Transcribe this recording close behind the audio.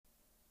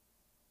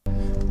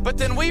But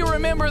then we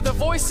remember the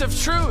voice of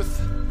truth.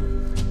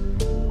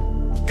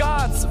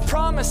 God's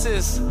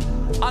promises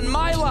on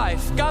my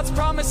life, God's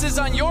promises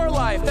on your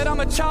life, that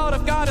I'm a child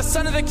of God, a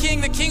son of the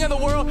King of the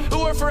world, who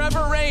will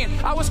forever reign.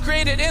 I was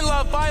created in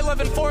love, by love,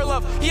 and for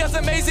love. He has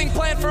an amazing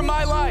plan for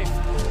my life.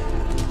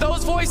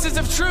 Those voices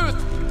of truth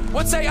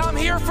would say, I'm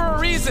here for a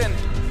reason.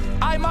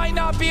 I might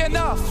not be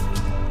enough,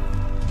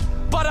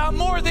 but I'm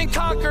more than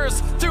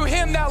conquerors through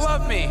him that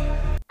loved me.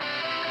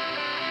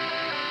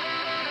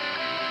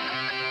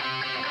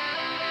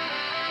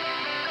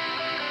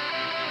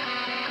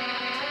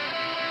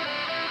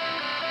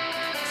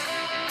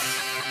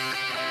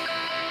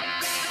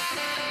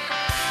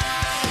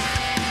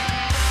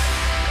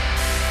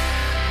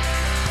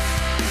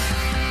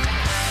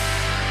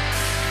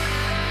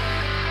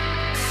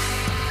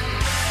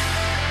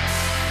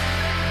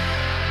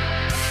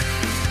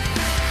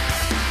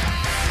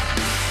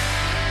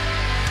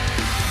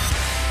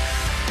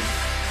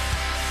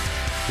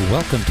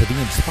 Welcome to the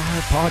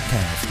Inspire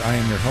Podcast. I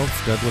am your host,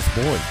 Douglas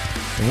Boyd,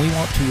 and we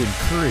want to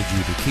encourage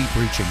you to keep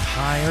reaching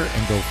higher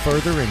and go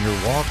further in your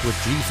walk with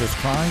Jesus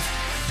Christ,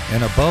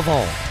 and above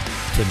all,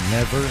 to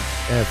never,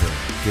 ever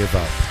give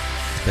up,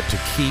 but to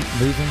keep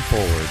moving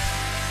forward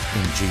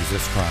in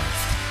Jesus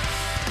Christ.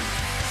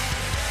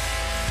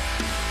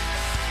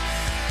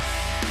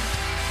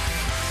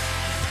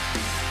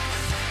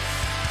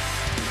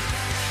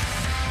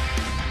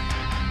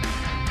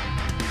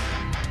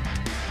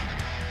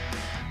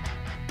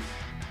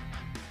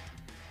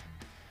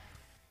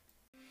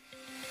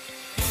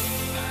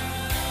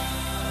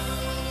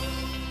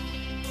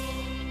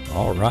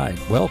 All right,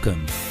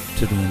 welcome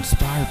to the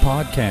Inspire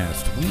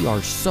Podcast. We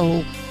are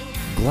so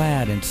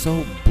glad and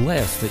so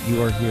blessed that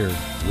you are here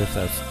with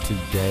us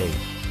today.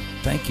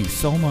 Thank you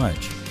so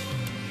much.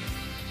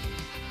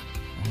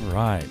 All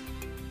right,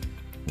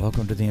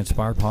 welcome to the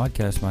Inspire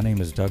Podcast. My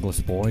name is Douglas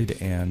Boyd,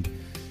 and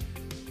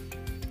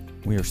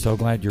we are so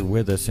glad you're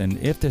with us. And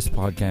if this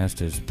podcast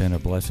has been a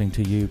blessing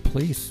to you,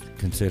 please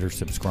consider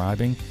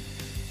subscribing,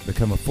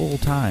 become a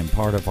full-time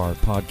part of our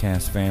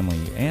podcast family,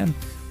 and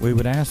we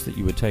would ask that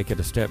you would take it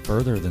a step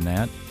further than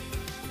that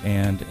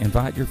and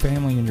invite your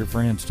family and your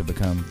friends to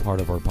become part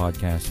of our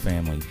podcast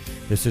family.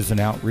 This is an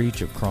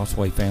outreach of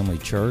Crossway Family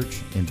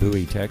Church in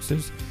Bowie,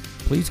 Texas.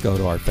 Please go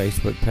to our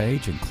Facebook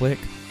page and click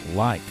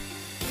like.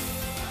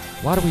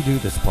 Why do we do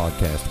this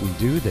podcast? We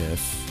do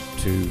this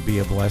to be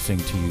a blessing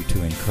to you,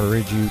 to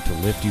encourage you, to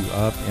lift you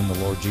up in the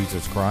Lord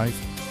Jesus Christ,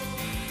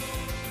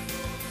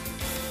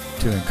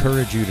 to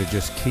encourage you to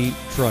just keep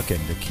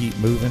trucking, to keep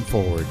moving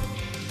forward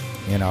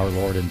in our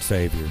Lord and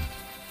Savior.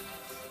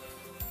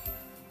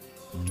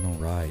 All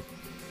right.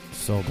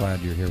 So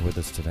glad you're here with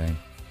us today.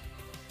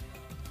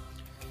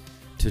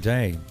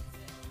 Today,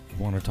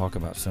 I want to talk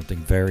about something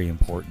very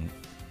important.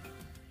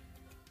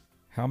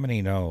 How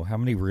many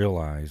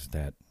realize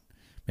that,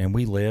 man,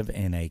 we live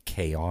in a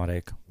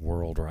chaotic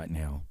world right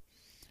now.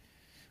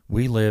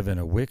 We live in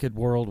a wicked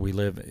world.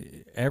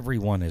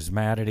 Everyone is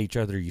mad at each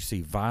other. You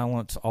see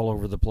violence all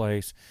over the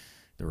place.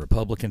 The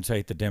Republicans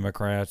hate the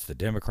Democrats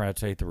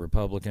hate the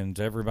Republicans,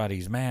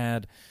 everybody's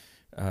mad.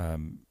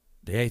 The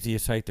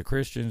atheists hate the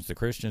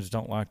Christians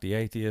don't like the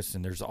atheists,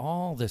 and there's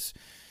all this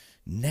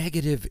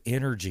negative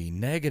energy,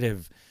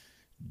 negative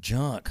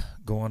junk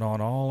going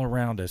on all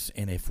around us,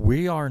 and if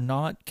we are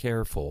not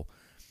careful,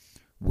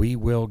 we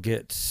will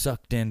get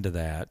sucked into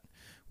that.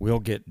 We'll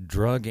get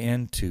drug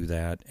into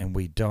that, and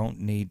we don't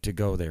need to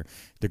go there.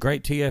 The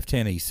great T.F.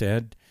 Tenney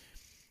said,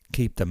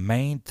 keep the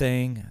main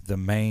thing,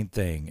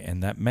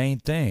 and that main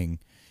thing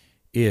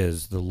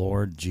is the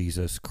Lord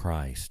Jesus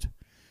Christ.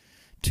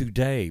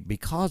 Today,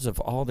 because of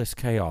all this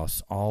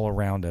chaos all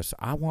around us,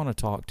 I want to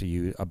talk to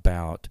you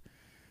about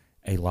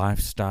a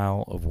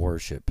lifestyle of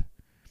worship.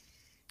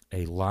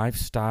 A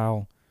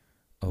lifestyle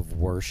of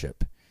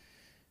worship.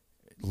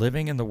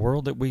 Living in the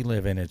world that we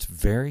live in, it's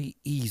very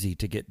easy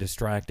to get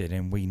distracted,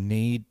 and we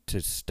need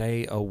to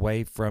stay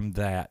away from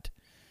that.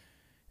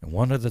 And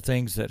one of the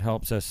things that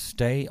helps us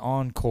stay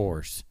on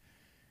course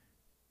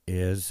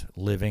is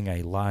living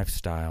a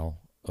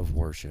lifestyle of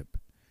worship.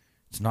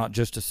 It's not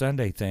just a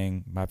Sunday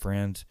thing, my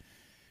friends.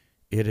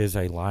 It is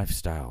a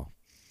lifestyle.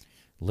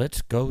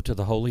 Let's go to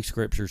the Holy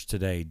Scriptures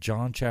today.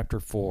 John chapter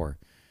 4.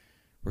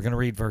 We're going to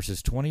read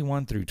verses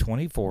 21 through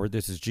 24.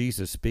 This is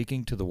Jesus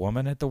speaking to the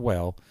woman at the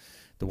well,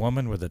 the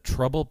woman with a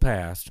troubled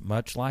past,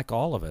 much like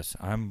all of us.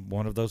 I'm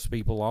one of those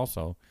people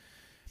also.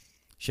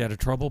 She had a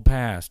troubled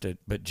past,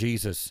 but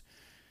Jesus...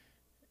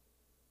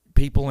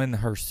 People in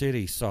her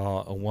city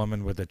saw a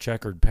woman with a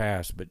checkered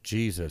past, but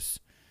Jesus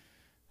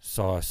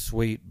saw a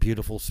sweet,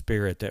 beautiful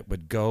spirit that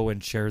would go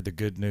and share the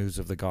good news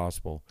of the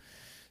gospel.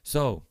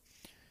 So,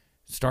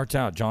 it starts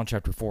out, John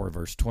chapter 4,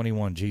 verse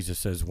 21, Jesus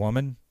says,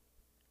 "Woman,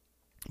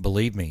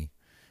 believe me,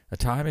 a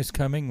time is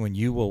coming when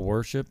you will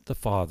worship the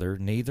Father,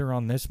 neither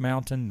on this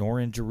mountain nor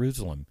in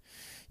Jerusalem.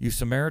 You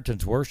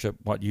Samaritans worship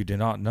what you do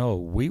not know.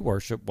 We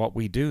worship what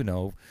we do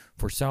know,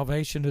 for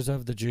salvation is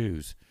of the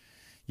Jews.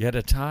 Yet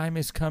a time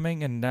is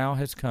coming, and now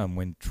has come,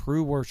 when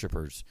true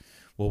worshipers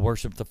will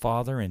worship the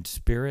Father in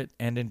spirit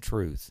and in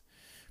truth.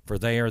 for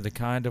they are the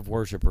kind of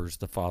worshipers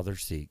the Father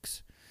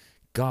seeks.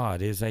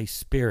 God is a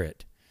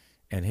spirit,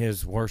 and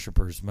his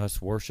worshipers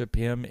must worship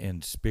him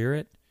in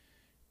spirit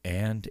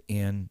and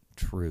in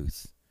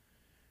truth.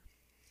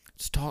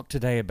 Let's talk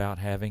today about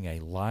having a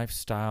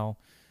lifestyle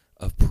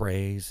of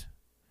praise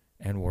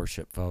and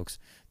worship, folks.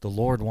 The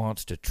Lord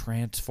wants to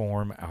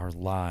transform our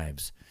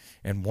lives,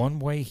 and one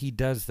way he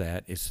does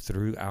that is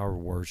through our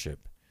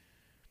worship.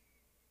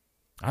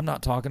 I'm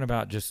not talking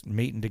about just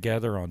meeting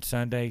together on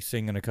Sunday,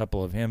 singing a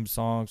couple of hymn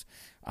songs.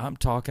 I'm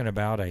talking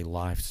about a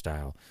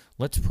lifestyle.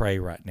 Let's pray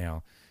right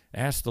now.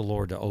 Ask the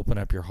Lord to open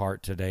up your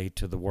heart today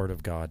to the Word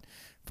of God.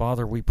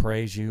 Father, we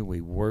praise you,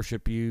 we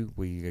worship you,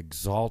 we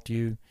exalt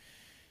you.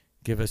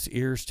 Give us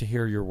ears to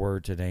hear your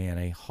word today and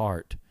a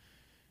heart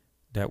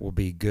that will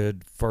be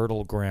good,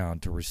 fertile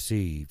ground to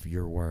receive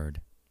your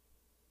word.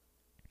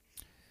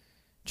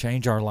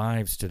 Change our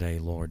lives today,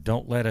 Lord.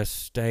 Don't let us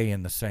stay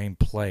in the same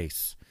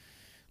place.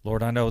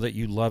 Lord, I know that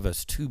you love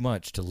us too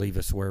much to leave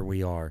us where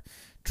we are.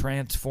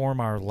 Transform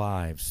our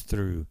lives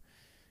through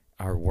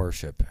our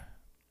worship.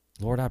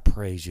 Lord, I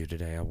praise you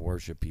today. I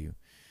worship you.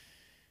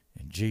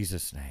 In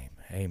Jesus' name,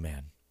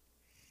 amen.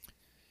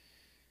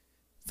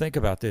 Think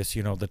about this,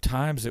 the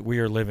times that we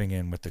are living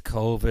in with the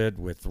COVID,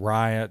 with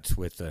riots,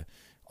 with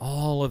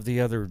all of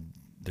the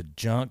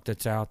junk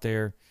that's out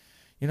there.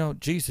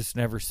 Jesus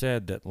never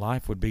said that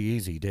life would be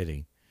easy, did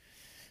he?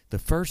 The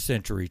first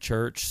century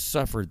church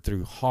suffered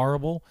through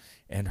horrible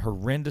and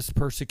horrendous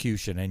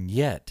persecution, and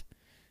yet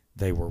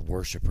they were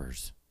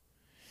worshipers.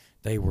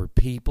 They were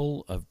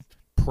people of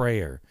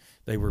prayer.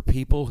 They were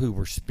people who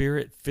were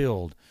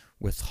spirit-filled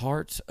with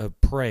hearts of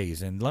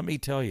praise. And let me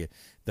tell you,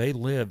 they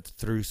lived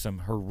through some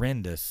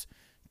horrendous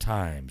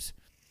times.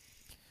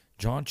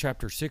 John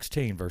chapter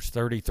 16, verse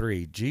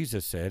 33,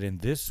 Jesus said, "In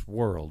this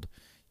world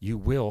you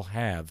will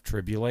have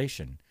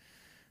tribulation,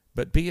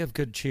 but be of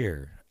good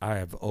cheer. I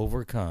have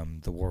overcome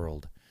the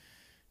world."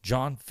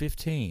 John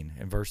 15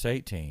 and verse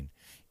 18,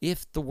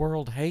 "If the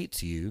world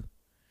hates you,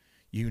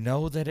 you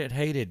know that it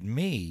hated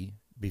me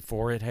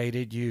before it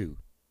hated you."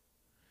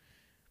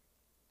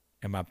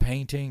 Am I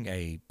painting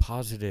a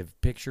positive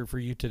picture for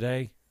you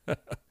today?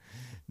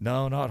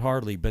 No, not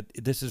hardly, but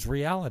this is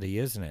reality,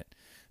 isn't it?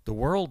 The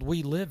world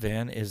we live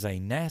in is a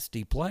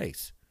nasty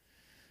place.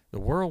 The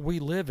world we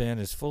live in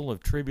is full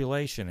of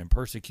tribulation and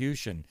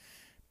persecution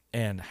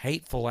and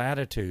hateful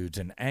attitudes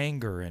and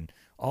anger and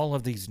all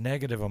of these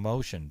negative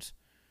emotions.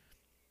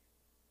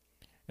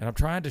 And I'm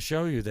trying to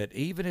show you that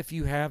even if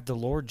you have the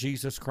Lord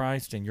Jesus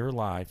Christ in your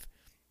life,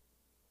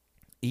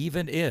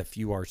 even if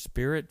you are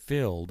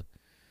spirit-filled,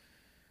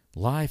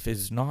 life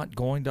is not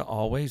going to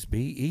always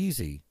be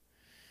easy.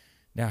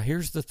 Now,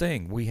 here's the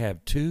thing. We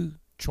have two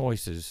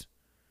choices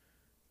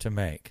to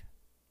make.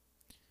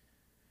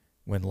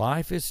 When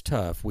life is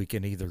tough, we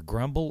can either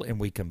grumble and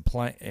we can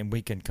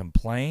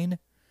complain,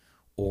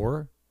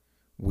 or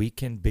we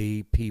can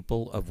be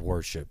people of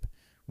worship.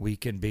 We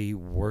can be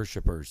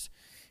worshipers.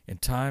 In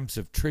times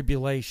of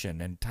tribulation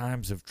and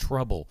times of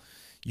trouble,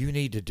 you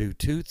need to do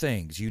two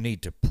things. You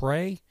need to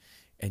pray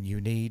and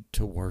you need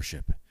to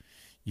worship.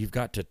 You've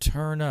got to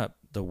turn up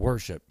the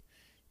worship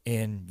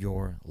in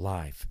your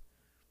life.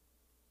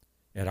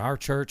 At our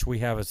church, we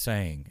have a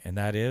saying, and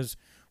that is,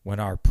 when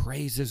our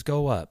praises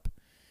go up,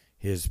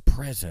 his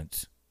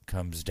presence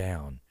comes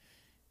down.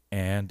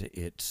 And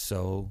it's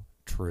so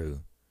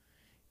true.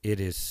 It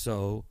is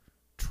so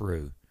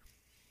true.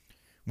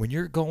 When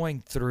you're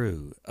going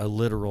through a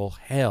literal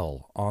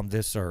hell on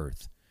this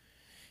earth,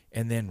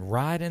 and then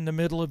right in the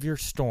middle of your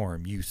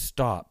storm, you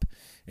stop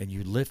and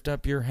you lift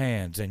up your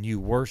hands and you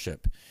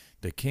worship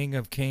the King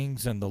of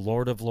Kings and the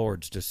Lord of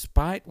Lords,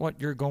 despite what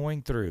you're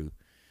going through,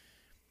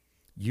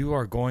 you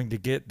are going to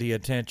get the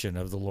attention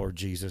of the Lord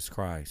Jesus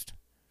Christ.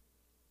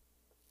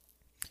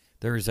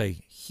 There is a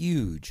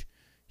huge,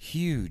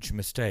 huge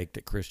mistake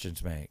that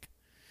Christians make.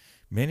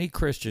 Many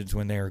Christians,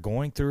 when they are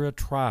going through a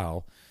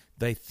trial,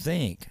 they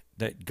think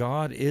that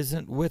God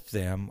isn't with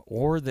them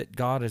or that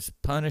God is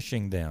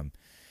punishing them.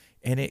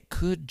 And it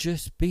could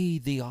just be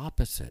the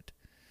opposite.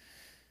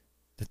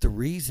 That the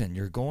reason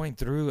you're going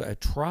through a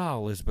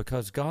trial is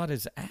because God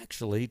is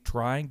actually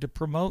trying to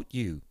promote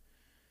you.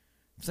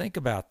 Think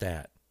about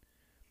that.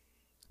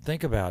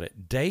 Think about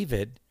it.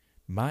 David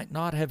might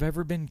not have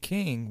ever been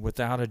king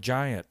without a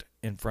giant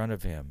in front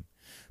of him.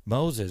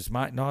 Moses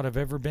might not have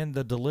ever been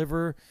the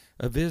deliverer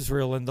of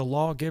Israel and the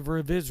lawgiver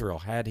of Israel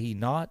had he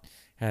not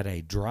had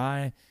a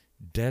dry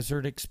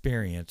desert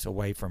experience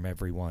away from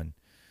everyone.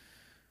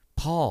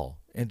 Paul,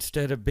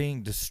 instead of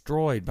being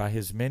destroyed by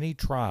his many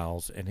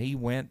trials, and he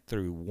went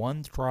through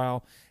one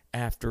trial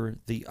after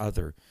the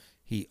other,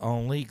 he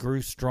only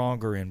grew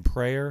stronger in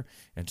prayer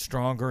and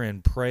stronger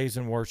in praise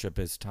and worship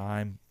as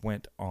time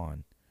went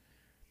on.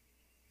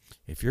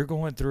 If you're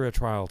going through a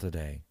trial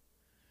today,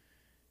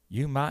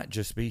 you might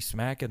just be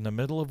smack in the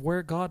middle of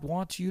where God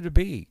wants you to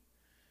be.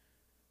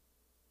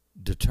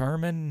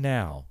 Determine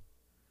now,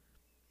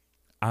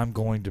 I'm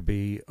going to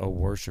be a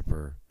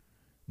worshiper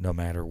no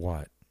matter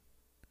what.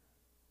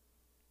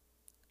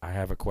 I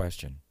have a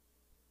question.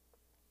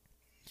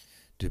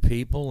 Do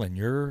people in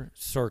your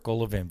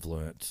circle of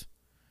influence,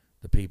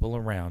 the people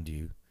around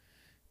you,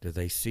 do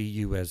they see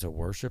you as a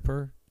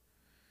worshiper,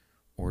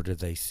 or do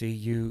they see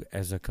you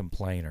as a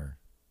complainer?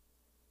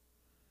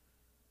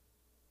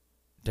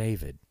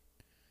 David.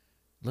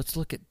 Let's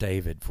look at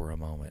David for a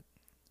moment.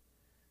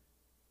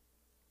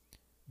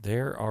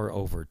 There are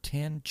over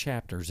 10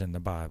 chapters in the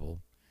Bible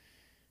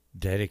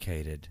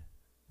dedicated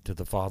to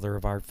the father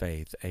of our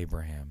faith,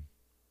 Abraham.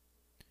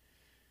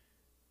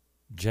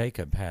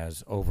 Jacob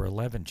has over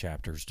 11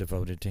 chapters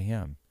devoted to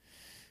him.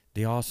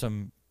 The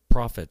awesome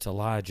prophets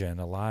Elijah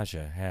and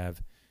Elijah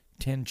have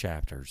 10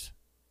 chapters.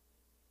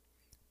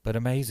 But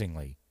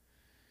amazingly,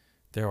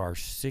 there are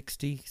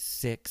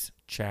 66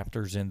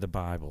 chapters in the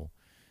Bible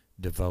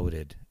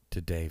devoted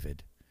to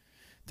David.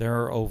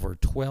 There are over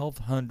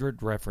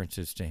 1,200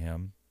 references to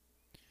him.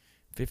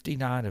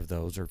 59 of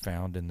those are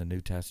found in the New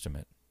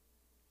Testament.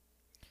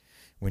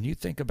 When you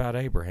think about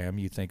Abraham,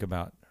 you think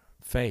about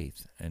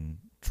faith and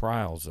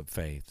trials of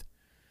faith.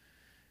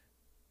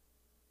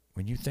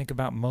 When you think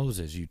about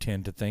Moses, you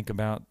tend to think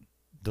about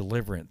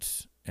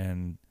deliverance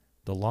and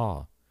the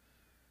law.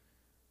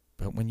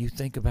 But when you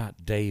think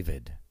about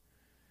David,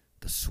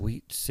 the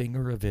sweet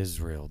singer of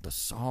Israel, the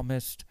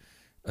psalmist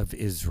of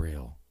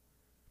Israel,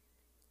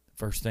 the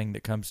first thing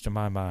that comes to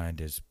my mind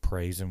is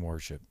praise and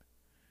worship.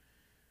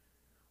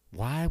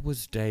 Why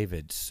was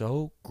David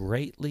so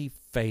greatly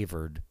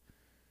favored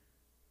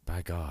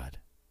by God?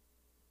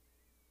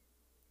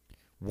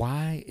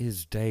 Why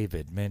is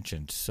David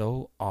mentioned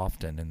so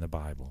often in the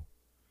Bible?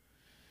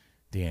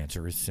 The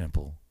answer is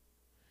simple.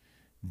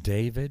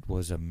 David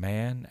was a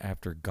man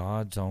after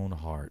God's own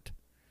heart,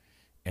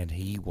 and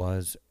he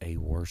was a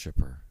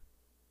worshiper.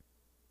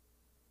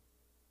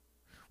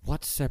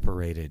 What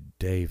separated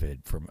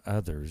David from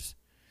others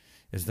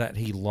is that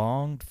he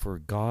longed for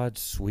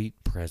God's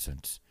sweet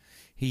presence.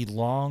 He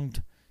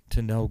longed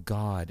to know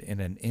God in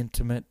an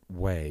intimate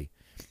way,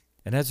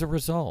 and as a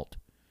result,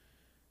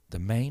 the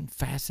main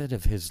facet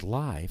of his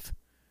life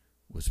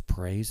was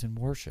praise and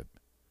worship.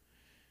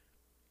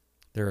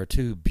 There are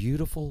two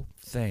beautiful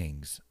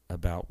things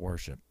about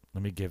worship.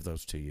 Let me give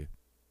those to you.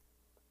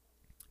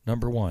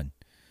 Number one,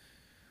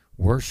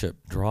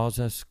 worship draws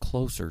us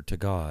closer to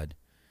God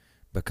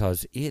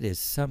because it is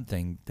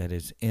something that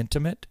is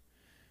intimate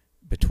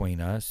between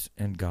us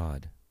and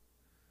God.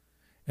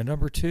 And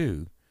number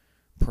two,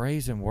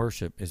 praise and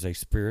worship is a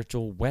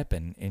spiritual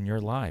weapon in your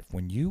life.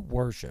 When you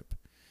worship,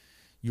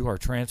 you are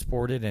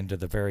transported into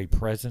the very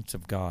presence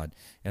of God.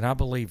 And I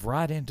believe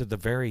right into the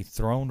very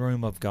throne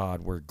room of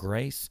God where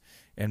grace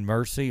and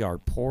mercy are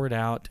poured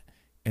out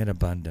in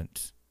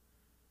abundance.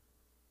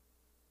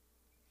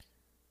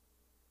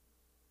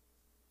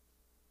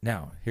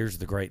 Now, here's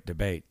the great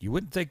debate. You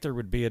wouldn't think there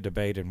would be a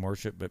debate in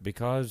worship, but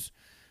because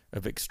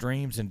of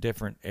extremes in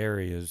different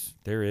areas,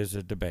 there is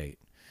a debate.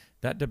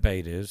 That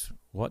debate is,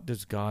 what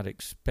does God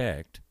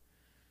expect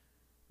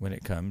when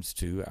it comes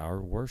to our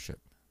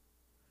worship?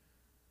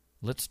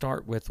 Let's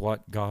start with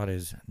what God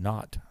is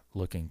not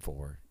looking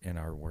for in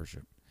our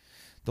worship.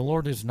 The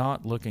Lord is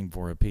not looking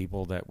for a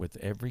people that with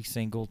every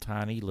single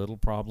tiny little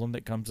problem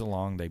that comes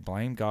along, they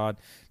blame God,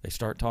 they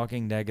start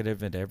talking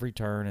negative at every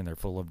turn, and they're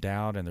full of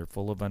doubt and they're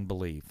full of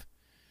unbelief.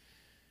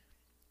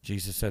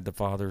 Jesus said the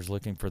Father is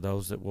looking for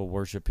those that will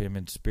worship him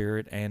in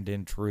spirit and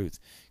in truth.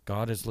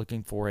 God is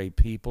looking for a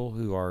people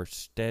who are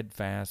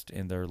steadfast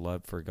in their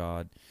love for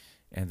God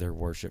and their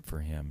worship for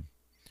him.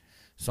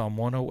 Psalm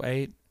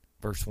 108,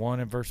 verse 1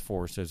 and verse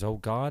 4 says, "O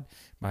God,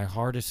 my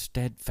heart is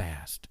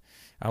steadfast.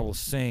 I will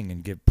sing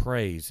and give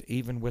praise,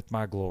 even with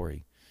my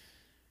glory.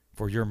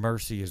 For your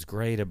mercy is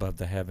great above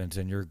the heavens,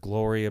 and your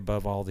glory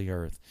above all the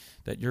earth,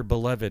 that your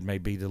beloved may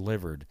be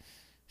delivered.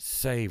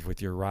 Save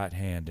with your right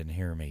hand and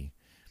hear me."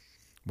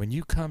 When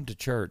you come to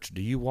church,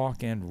 do you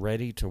walk in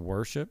ready to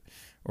worship,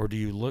 or do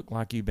you look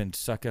like you've been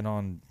sucking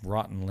on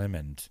rotten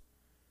lemons?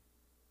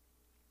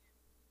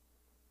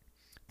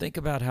 Think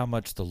about how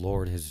much the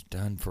Lord has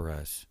done for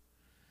us.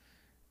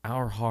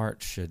 Our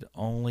hearts should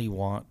only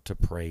want to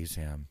praise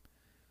him.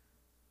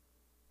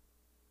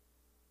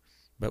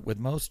 But with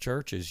most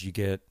churches, you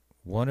get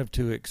one of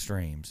two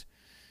extremes.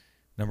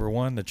 Number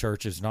one, the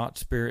church is not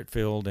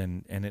spirit-filled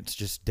and it's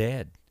just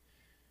dead.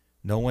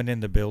 No one in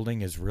the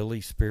building is really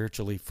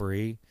spiritually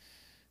free.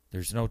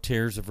 There's no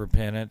tears of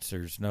repentance.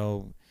 There's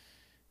no,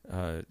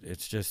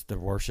 it's just the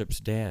worship's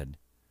dead.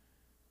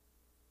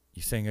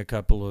 You sing a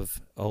couple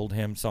of old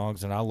hymn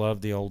songs, and I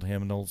love the old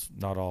hymnals.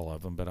 Not all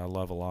of them, but I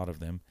love a lot of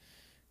them.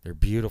 They're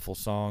beautiful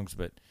songs,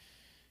 but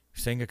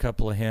we sing a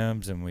couple of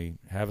hymns and we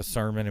have a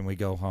sermon and we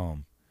go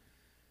home.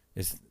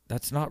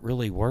 That's not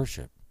really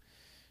worship.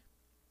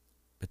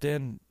 But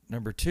then,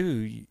 number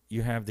two,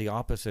 you have the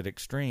opposite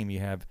extreme. You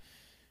have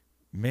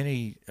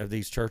many of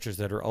these churches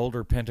that are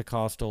older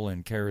Pentecostal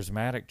and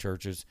charismatic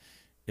churches.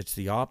 It's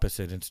the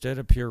opposite. Instead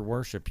of pure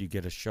worship, you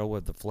get a show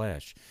of the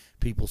flesh.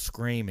 People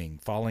screaming,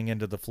 falling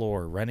into the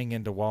floor, running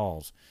into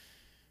walls.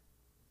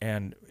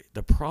 And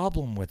the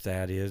problem with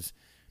that is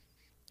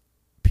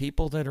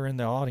people that are in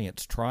the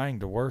audience trying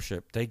to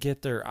worship, they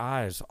get their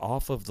eyes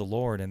off of the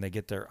Lord and they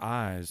get their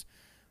eyes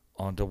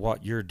onto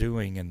what you're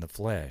doing in the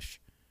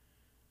flesh.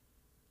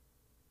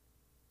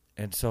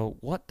 And so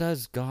what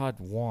does God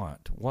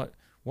want?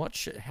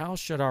 How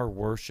should our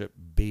worship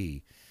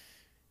be?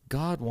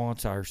 God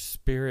wants our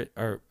spirit,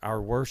 or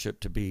our worship,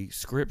 to be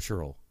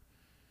scriptural.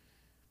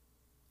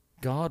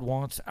 God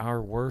wants our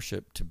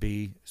worship to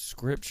be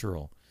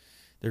scriptural.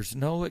 There's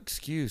no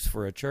excuse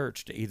for a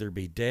church to either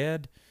be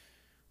dead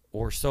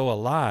or so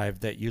alive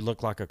that you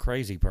look like a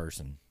crazy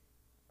person.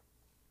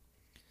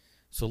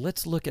 So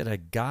let's look at a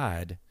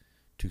guide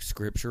to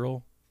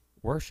scriptural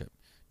worship.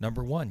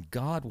 Number one,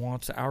 God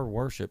wants our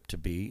worship to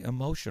be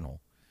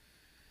emotional.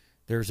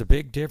 There's a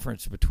big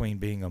difference between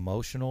being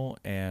emotional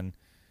and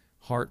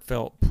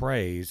heartfelt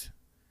praise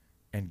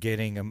and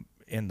getting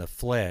in the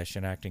flesh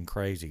and acting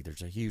crazy.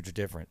 There's a huge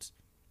difference.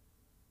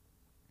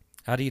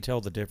 How do you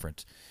tell the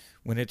difference?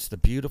 When it's the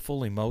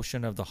beautiful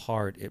emotion of the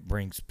heart, it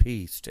brings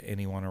peace to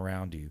anyone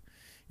around you.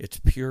 It's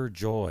pure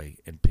joy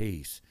and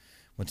peace.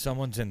 When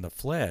someone's in the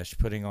flesh,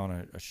 putting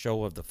on a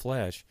show of the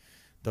flesh,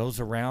 those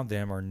around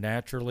them are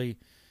naturally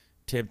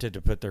tempted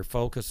to put their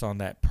focus on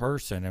that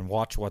person and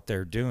watch what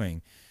they're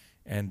doing,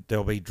 and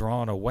they'll be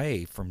drawn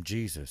away from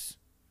Jesus.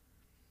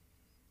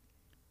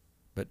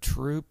 But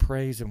true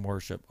praise and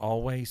worship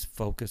always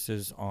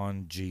focuses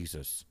on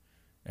Jesus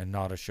and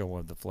not a show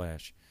of the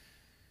flesh.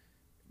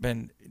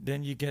 And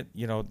then you get,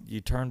 you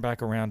turn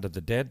back around to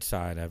the dead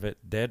side of it,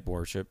 dead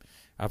worship.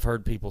 I've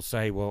heard people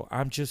say, well,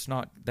 I'm just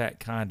not that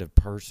kind of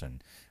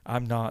person.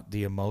 I'm not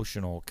the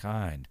emotional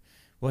kind.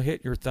 Well,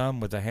 hit your thumb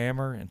with a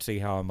hammer and see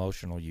how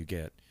emotional you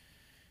get.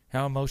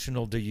 How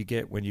emotional do you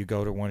get when you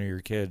go to one of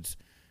your kids'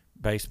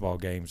 baseball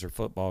games or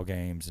football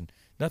games? And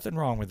nothing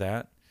wrong with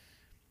that.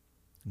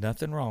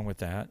 Nothing wrong with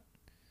that.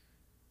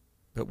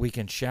 But we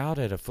can shout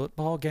at a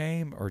football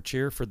game or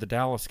cheer for the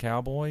Dallas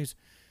Cowboys,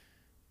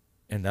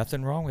 and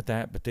nothing wrong with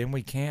that. But then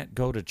we can't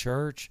go to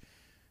church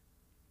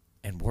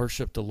and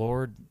worship the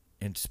Lord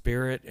in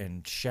spirit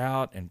and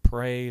shout and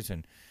praise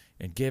and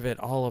give it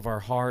all of our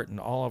heart and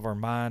all of our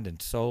mind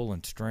and soul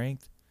and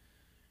strength.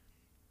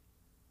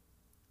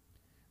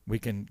 We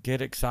can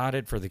get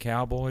excited for the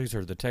Cowboys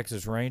or the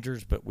Texas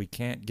Rangers, but we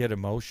can't get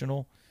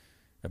emotional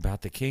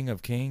about the King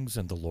of Kings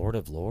and the Lord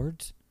of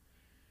Lords.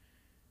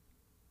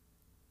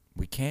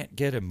 We can't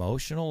get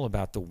emotional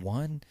about the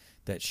one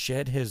that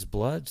shed his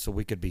blood so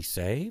we could be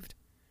saved.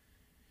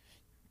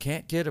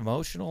 Can't get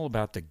emotional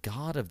about the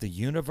God of the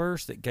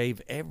universe that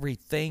gave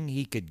everything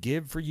he could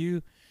give for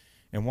you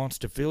and wants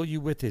to fill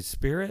you with his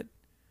spirit.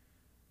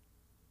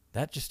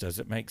 That just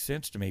doesn't make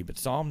sense to me. But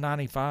Psalm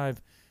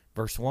 95,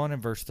 verse 1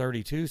 and verse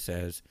 32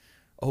 says,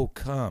 "Oh,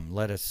 come,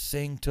 let us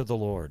sing to the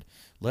Lord.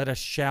 Let us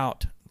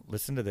shout,"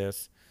 listen to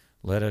this,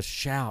 "let us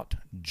shout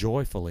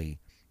joyfully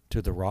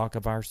to the rock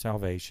of our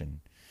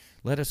salvation.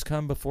 Let us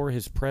come before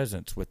his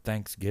presence with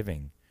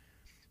thanksgiving."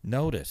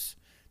 Notice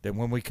that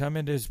when we come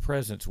into his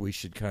presence, we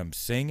should come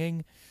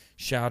singing,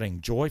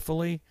 shouting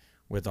joyfully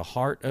with a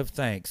heart of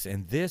thanks.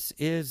 And this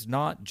is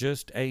not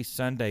just a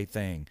Sunday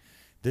thing.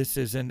 This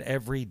is an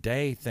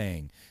everyday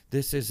thing.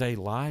 This is a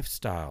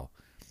lifestyle.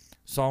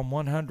 Psalm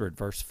 100,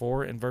 verse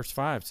 4 and verse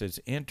 5 says,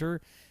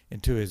 "Enter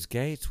into his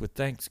gates with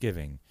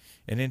thanksgiving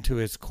and into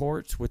his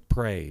courts with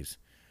praise.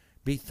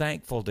 Be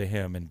thankful to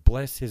him and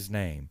bless his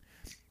name.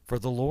 For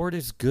the Lord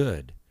is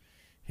good.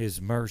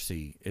 His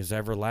mercy is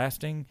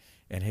everlasting,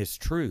 and his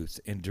truth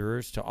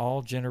endures to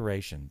all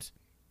generations."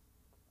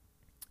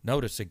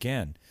 Notice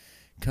again,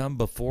 come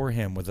before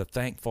him with a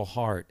thankful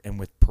heart and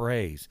with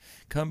praise.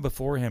 Come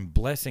before him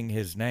blessing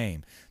his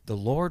name. The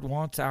Lord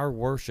wants our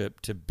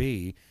worship to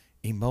be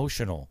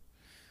emotional.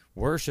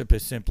 Worship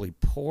is simply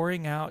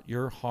pouring out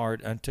your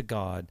heart unto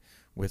God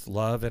with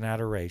love and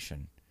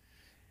adoration.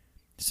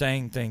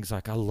 Saying things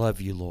like, "I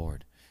love you,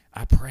 Lord.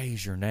 I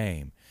praise your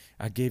name.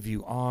 I give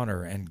you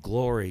honor and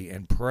glory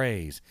and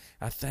praise.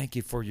 I thank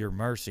you for your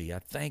mercy. I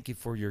thank you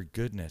for your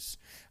goodness.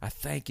 I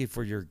thank you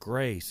for your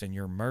grace and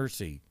your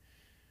mercy."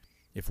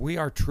 If we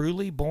are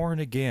truly born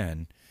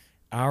again,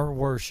 our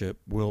worship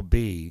will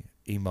be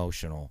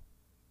emotional.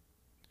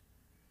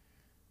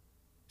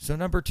 So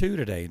number 2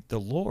 today, the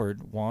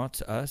Lord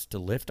wants us to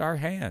lift our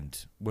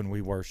hands when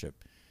we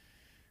worship.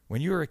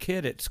 When you were a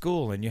kid at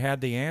school and you had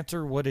the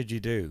answer, what did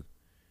you do?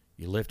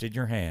 You lifted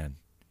your hand.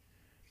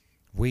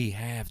 We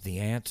have the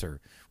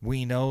answer.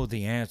 We know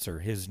the answer.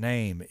 His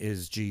name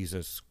is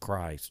Jesus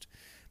Christ.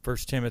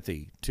 1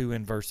 Timothy 2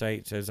 and verse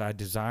 8 says, "I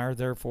desire,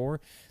 therefore,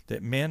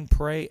 that men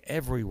pray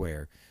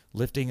everywhere,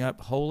 lifting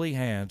up holy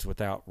hands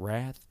without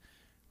wrath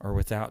or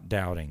without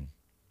doubting."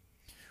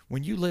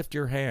 When you lift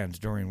your hands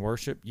during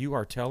worship, you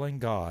are telling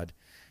God,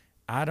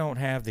 "I don't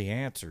have the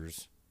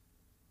answers,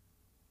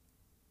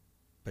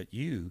 but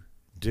you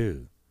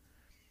do.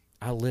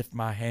 I lift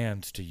my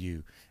hands to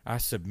you. I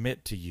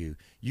submit to you.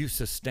 You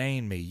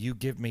sustain me. You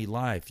give me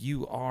life.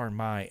 You are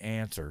my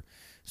answer."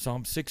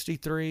 Psalm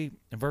 63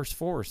 verse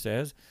 4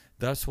 says,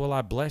 "Thus will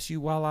I bless you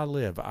while I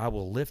live. I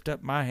will lift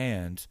up my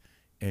hands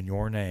in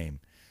your name."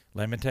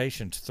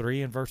 Lamentations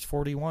 3 and verse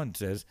 41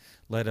 says,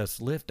 "Let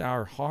us lift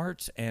our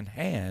hearts and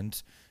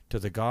hands to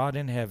the God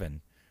in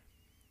heaven."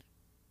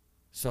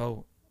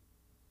 So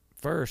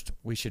First,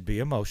 we should be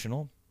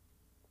emotional.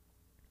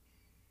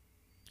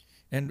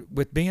 And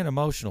with being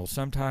emotional,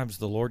 sometimes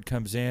the Lord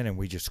comes in and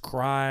we just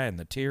cry and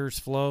the tears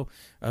flow.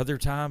 Other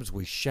times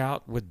we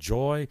shout with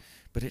joy,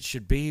 but it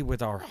should be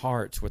with our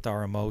hearts, with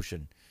our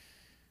emotion.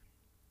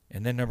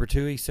 And then number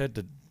 2, he said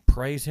to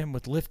praise him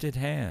with lifted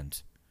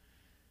hands.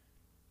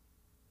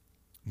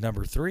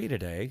 Number 3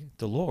 today,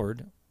 the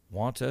Lord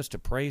wants us to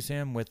praise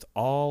him with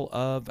all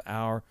of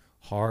our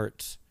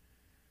hearts.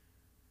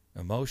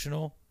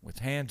 Emotional, with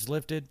hands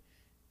lifted,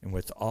 and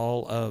with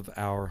all of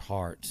our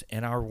hearts.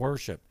 And our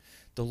worship,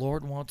 the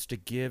Lord wants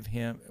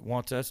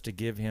us to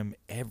give him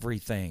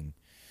everything,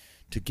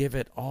 to give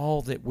it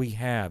all that we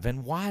have.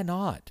 And why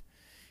not?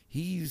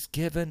 He's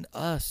given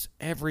us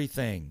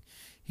everything.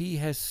 He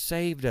has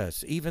saved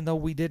us, even though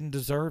we didn't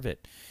deserve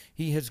it.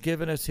 He has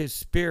given us his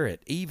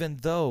Spirit, even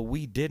though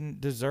we didn't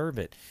deserve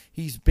it.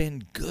 He's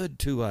been good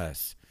to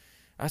us.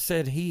 I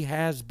said he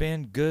has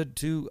been good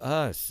to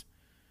us.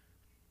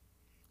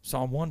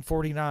 Psalm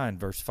 149,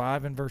 verse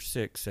 5 and verse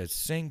 6 says,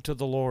 "Sing to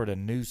the Lord a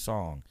new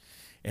song,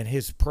 and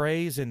his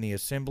praise in the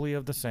assembly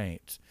of the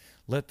saints.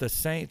 Let the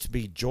saints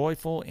be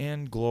joyful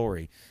in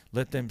glory.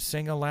 Let them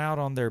sing aloud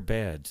on their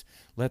beds.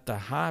 Let the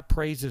high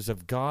praises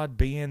of God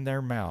be in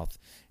their mouth,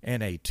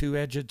 and a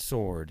two-edged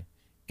sword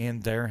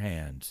in their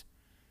hands."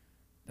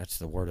 That's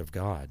the word of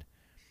God.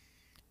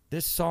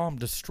 This psalm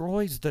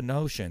destroys the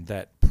notion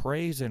that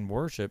praise and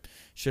worship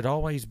should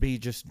always be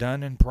just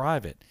done in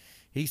private.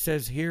 He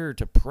says here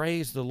to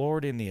praise the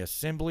Lord in the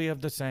assembly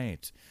of the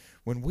saints.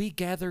 When we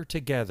gather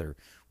together,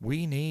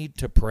 we need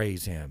to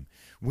praise him.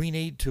 We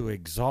need to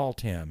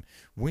exalt him.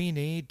 We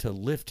need to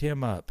lift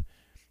him up.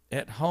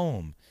 At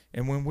home,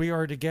 and when we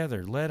are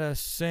together, let us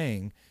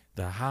sing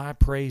the high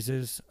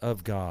praises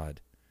of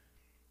God.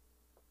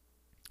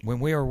 When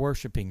we are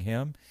worshiping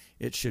him,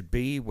 it should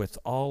be with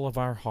all of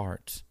our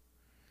hearts.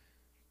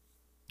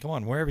 Come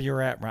on, wherever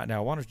you're at right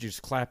now, why don't you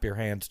just clap your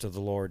hands to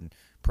the Lord and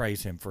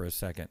praise him for a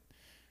second.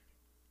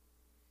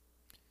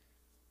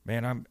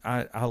 Man,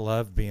 I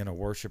love being a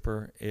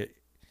worshiper.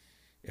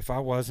 If I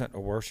wasn't a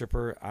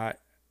worshiper, I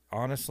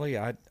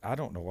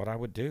don't know what I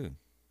would do.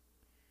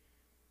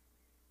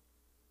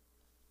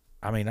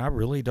 I mean, I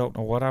really don't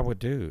know what I would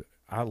do.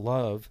 I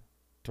love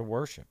to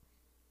worship.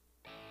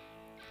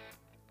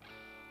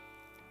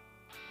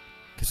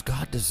 Because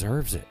God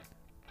deserves it.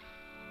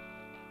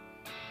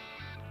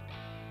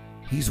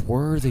 He's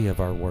worthy of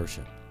our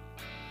worship.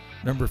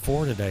 Number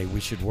 4 today, we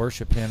should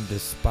worship him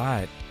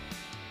despite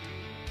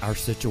our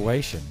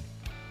situation.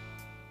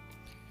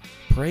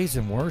 Praise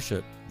and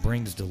worship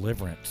brings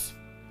deliverance.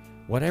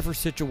 Whatever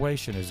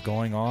situation is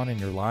going on in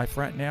your life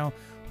right now,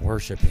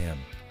 worship him.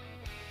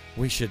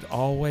 We should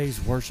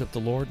always worship the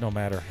Lord no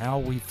matter how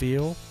we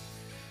feel,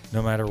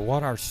 no matter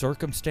what our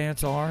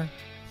circumstance are.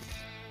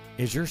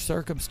 Is your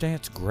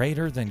circumstance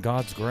greater than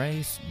God's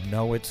grace?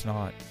 No, it's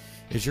not.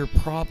 Is your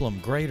problem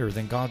greater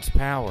than God's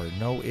power?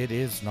 No, it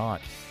is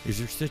not. Is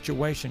your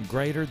situation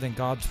greater than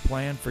God's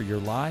plan for your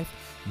life?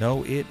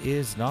 No, it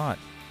is not.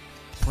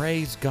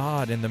 Praise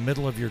God in the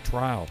middle of your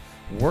trial.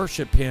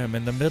 Worship him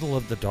in the middle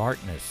of the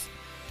darkness.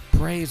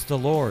 Praise the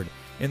Lord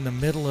in the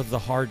middle of the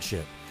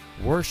hardship.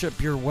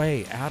 Worship your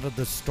way out of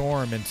the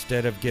storm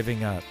instead of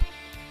giving up.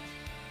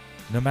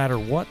 No matter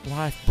what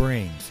life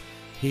brings,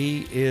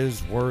 he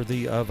is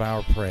worthy of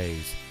our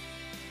praise.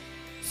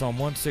 Psalm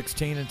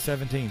 116 and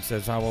 17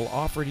 says, "I will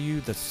offer to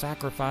you the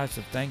sacrifice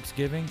of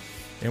thanksgiving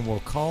and will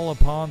call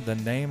upon the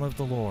name of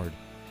the Lord."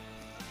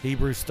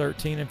 Hebrews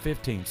 13 and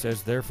 15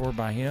 says, "Therefore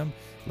by him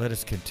let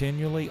us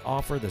continually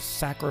offer the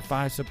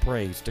sacrifice of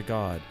praise to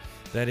God,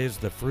 that is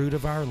the fruit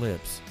of our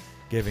lips,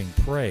 giving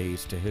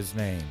praise to his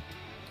name."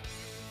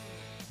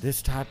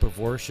 This type of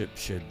worship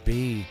should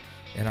be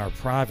in our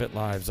private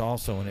lives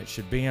also, and it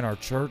should be in our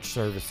church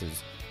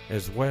services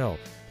as well.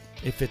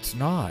 If it's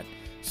not,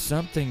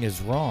 something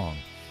is wrong.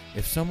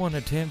 If someone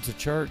attends a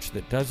church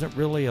that doesn't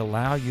really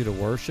allow you to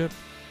worship,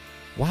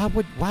 why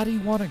do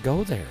you want to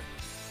go there?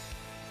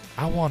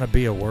 I want to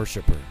be a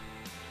worshiper,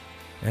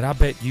 and I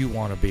bet you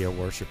want to be a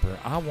worshiper.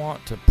 I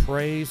want to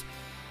praise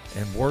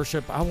and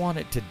worship. I want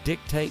it to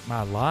dictate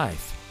my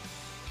life.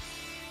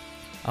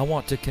 I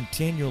want to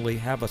continually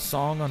have a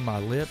song on my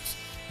lips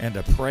and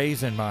a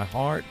praise in my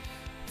heart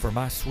for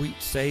my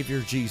sweet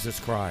Savior Jesus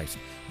Christ,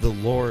 the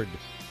Lord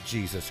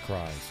Jesus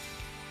Christ.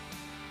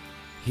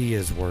 He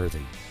is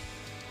worthy.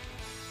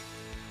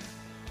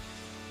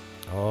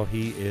 Oh,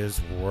 he is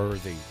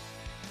worthy.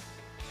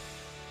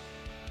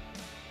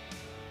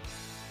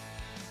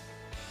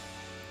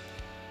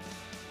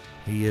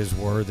 He is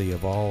worthy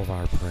of all of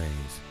our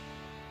praise,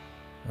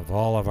 of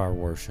all of our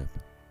worship.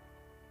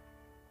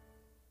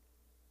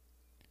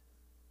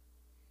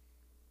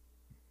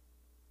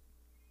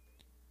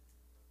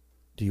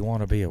 Do you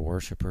want to be a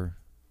worshiper?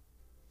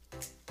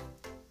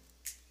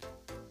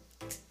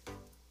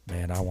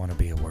 Man, I want to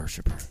be a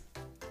worshiper.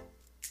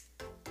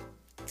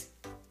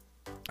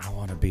 I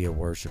want to be a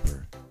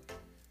worshiper.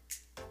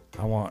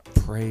 I want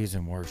praise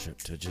and worship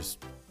to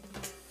just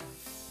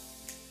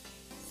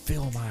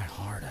fill my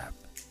heart up.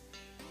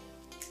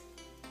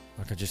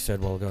 like I just said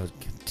a while ago,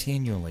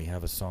 continually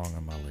have a song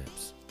on my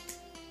lips,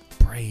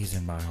 praise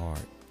in my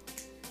heart.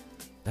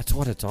 That's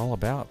what it's all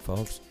about,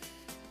 folks.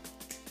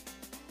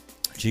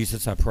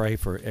 Jesus, I pray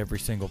for every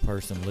single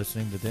person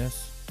listening to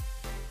this.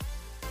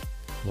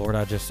 Lord,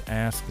 I just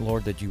ask,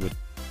 Lord, that you would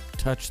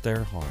touch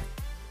their heart.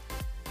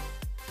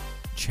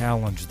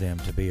 Challenge them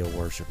to be a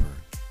worshiper.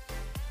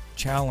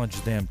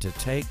 Challenge them to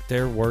take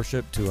their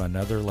worship to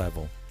another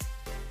level.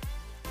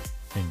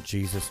 In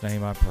Jesus'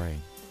 name I pray.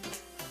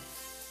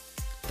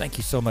 Thank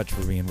you so much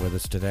for being with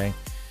us today.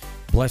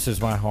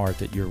 Blesses my heart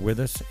that you're with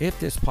us. If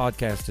this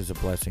podcast is a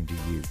blessing to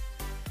you,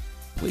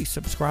 please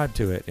subscribe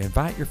to it.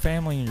 Invite your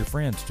family and your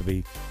friends to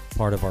be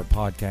part of our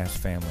podcast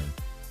family.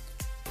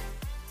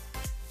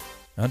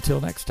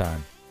 Until next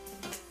time,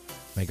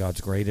 may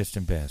God's greatest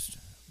and best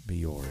be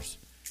yours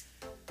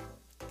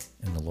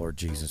in the Lord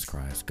Jesus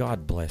Christ.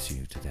 God bless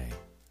you today.